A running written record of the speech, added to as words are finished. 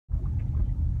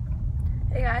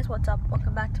Hey guys, what's up?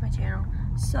 Welcome back to my channel.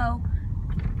 So,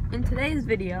 in today's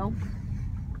video,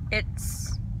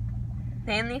 it's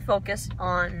mainly focused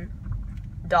on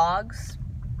dogs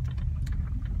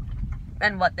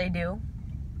and what they do.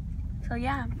 So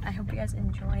yeah, I hope you guys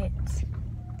enjoy it.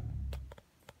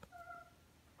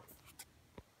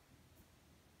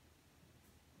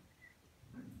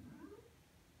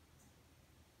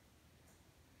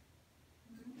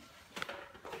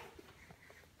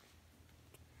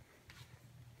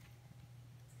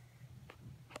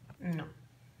 No.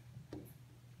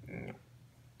 No.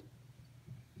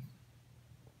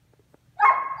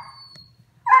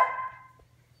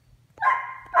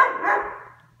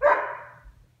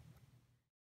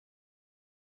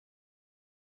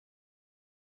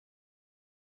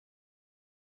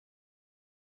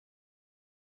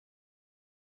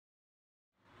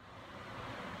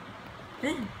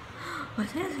 Ben,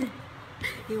 what is it?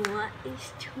 You want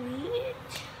this tweet?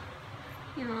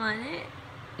 You want it?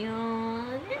 You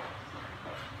want it?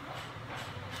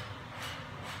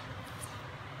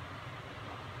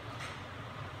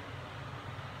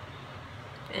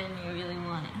 And you really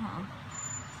want it, huh?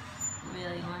 You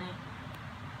really want it?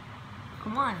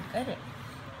 Come on, get it.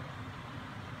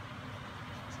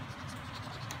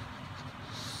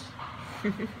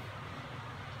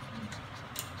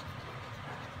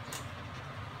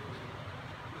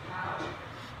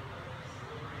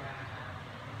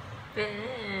 Ben,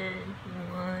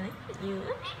 you want it? You want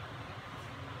it?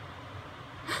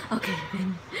 Okay,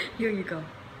 Ben, here you go.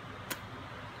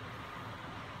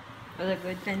 Was it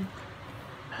good, Ben?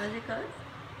 Was it good?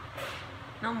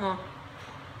 No more.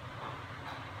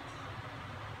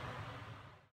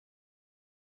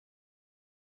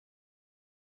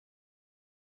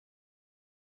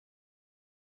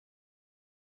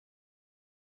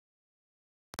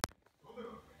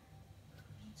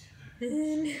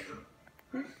 Ben.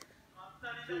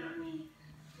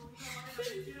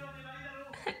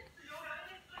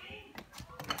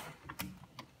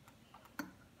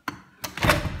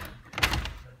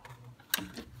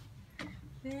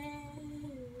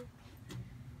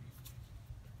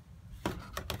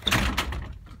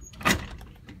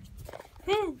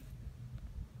 Ben,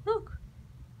 look.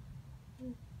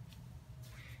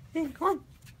 Ben, come on.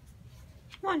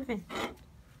 Come on, Ben.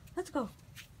 Let's go.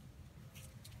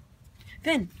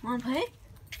 Ben, wanna play?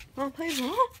 Wanna play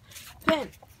ball? Ben,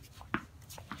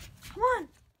 come on.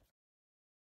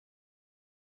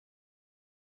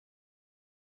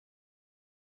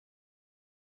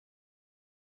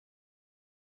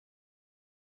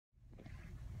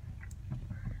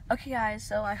 Okay guys,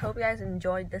 so I hope you guys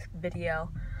enjoyed this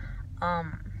video.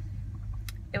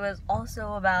 It was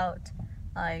also about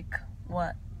like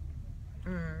what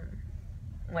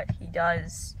he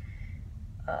does,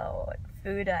 what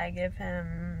food I give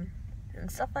him, and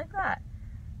stuff like that.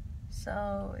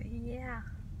 So yeah,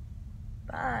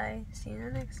 bye. See you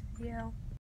in the next video.